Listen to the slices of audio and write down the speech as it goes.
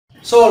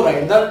So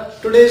alright,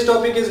 today's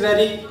topic is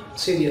very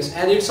serious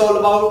and it's all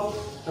about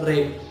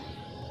rape,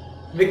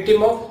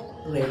 victim of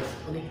rape.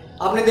 Okay?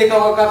 आपने देखा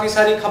होगा काफी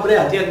सारी खबरें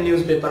आती है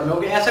न्यूज़पेपर में.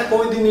 ओके, ऐसा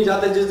कोई दिन नहीं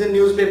जाता जिस दिन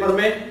न्यूज़पेपर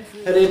में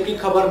रेप की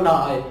खबर ना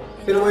आए,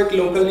 फिर वो एक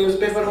लोकल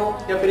न्यूज़पेपर हो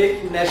या फिर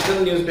एक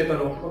नेशनल न्यूज़पेपर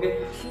हो. ओके,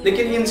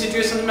 लेकिन इन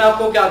सिचुएशन में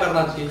आपको क्या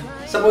करना चाहिए?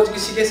 सपोज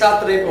किसी के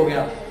साथ रेप हो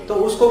गया तो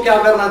उसको क्या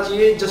करना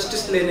चाहिए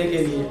जस्टिस लेने के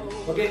लिए?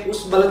 ओके,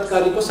 उस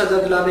बलात्कारी को सजा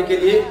दिलाने के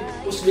लिए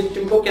उस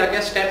विक्टिम को क्या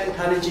क्या स्टेप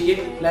उठाने चाहिए?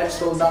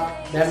 Let's roll the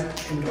dam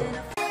intro.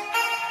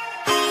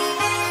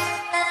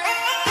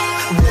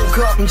 Woke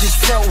up and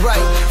just felt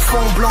right.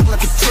 Phone blown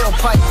like a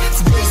tailpipe.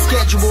 Today's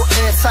schedule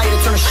airtight. I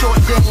turn a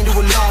short day into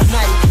a long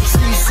night.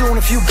 See you soon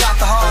if you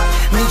got the heart.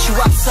 Meet you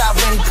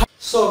outside when he.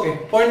 So okay,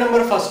 point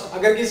number first.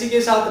 अगर किसी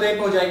के साथ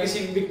rape हो जाए, किसी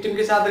victim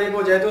के साथ rape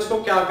हो जाए तो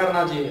उसको क्या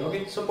करना चाहिए? Okay,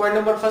 so point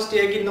number first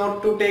ये है कि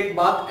not to take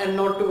bath and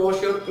not to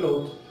wash your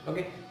cloth.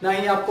 Okay, ना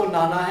ही आपको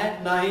नहाना है,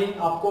 ना ही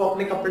आपको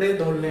अपने कपड़े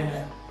धोने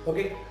हैं.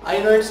 Okay,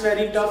 I know it's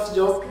very tough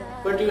job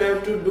but you have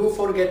to do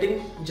for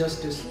getting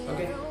justice.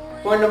 Okay,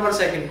 point number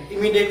second,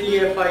 immediately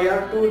FIR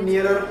to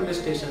nearer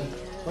police station.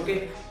 Okay,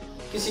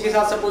 किसी के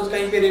साथ सपोज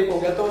कहीं पे रेप हो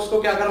गया तो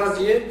उसको क्या करना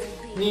चाहिए?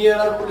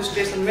 नियरर पुलिस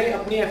स्टेशन में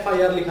अपनी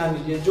एफआईआर लिखा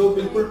लीजिए जो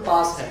बिल्कुल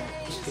पास है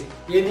उसके.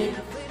 ये नहीं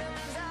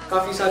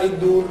काफी सारी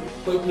दूर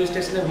कोई पुलिस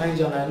स्टेशन है वहीं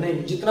जाना है,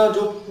 नहीं, जितना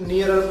जो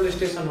नियरर पुलिस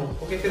स्टेशन हो.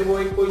 ओके, फिर वो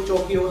एक कोई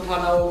चौकी हो,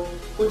 थाना हो,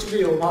 कुछ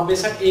भी हो, वहाँ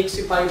बेशक एक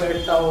सिपाही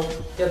बैठता हो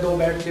या दो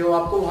बैठते हो,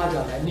 आपको वहाँ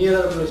जाना है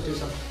नियरर पुलिस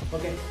स्टेशन.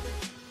 ओके,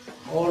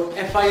 और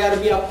एफआईआर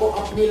भी आपको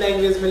अपनी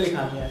लैंग्वेज में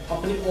लिखानी है,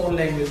 अपनी ओन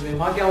लैंग्वेज में.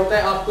 वहाँ क्या होता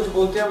है, आप कुछ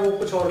बोलते हैं वो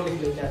कुछ और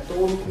लिख लेते हैं,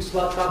 तो इस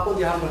बात का आपको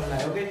ध्यान रखना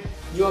है. ओके,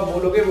 जो आप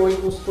बोलोगे वही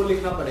उसको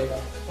लिखना पड़ेगा.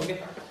 Okay,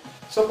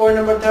 so point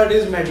number third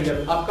is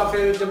medical. आपका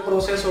फिर जब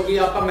प्रोसेस होगी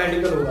आपका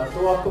मेडिकल होगा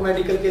तो आपको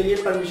मेडिकल के लिए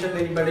परमिशन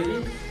देनी पड़ेगी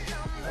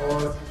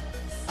और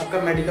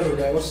आपका मेडिकल हो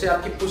जाएगा. उससे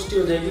आपकी पुष्टि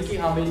हो जाएगी कि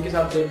हाँ भाई इनके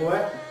साथ रेप हुआ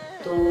है,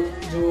 तो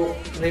जो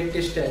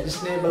रेपिस्ट है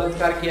जिसने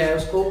बलात्कार किया है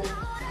उसको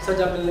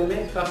सजा मिलने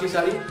में काफ़ी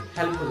सारी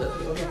हेल्प हो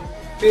जाती है. ओके,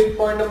 फिर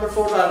पॉइंट नंबर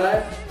 4 आ रहा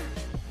है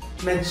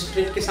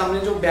मैजिस्ट्रेट के सामने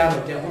जो बयान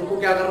होते हैं उनको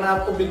क्या करना है?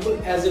 आपको बिल्कुल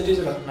एज इट इज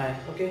रखना है.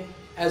 ओके,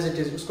 एज इट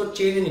इज, उसको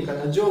चेंज नहीं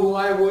करना, जो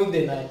हुआ है वो ही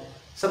देना है.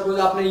 सपोज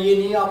आपने ये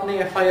नहीं, आपने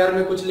एफआईआर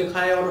में कुछ लिखा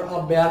है और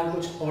आप बयान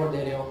कुछ और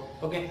दे रहे हो.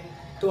 ओके,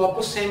 तो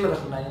आपको सेम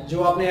रखना है,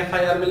 जो आपने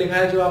एफआईआर में लिखा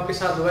है, जो आपके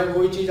साथ हुआ है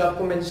वही चीज़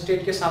आपको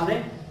मैजिस्ट्रेट के सामने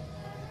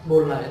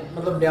बोलना है,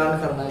 मतलब बयान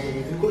करना है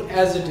बिल्कुल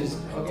as it is.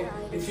 Okay,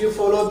 if you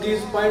follow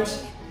these points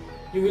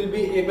you will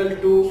be able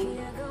to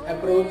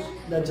approach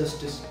the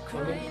justice.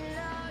 Okay,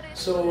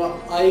 so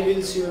I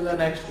will see you in the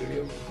next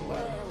video.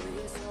 Bye.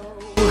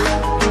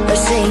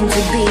 Ashamed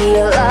to be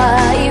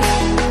alive.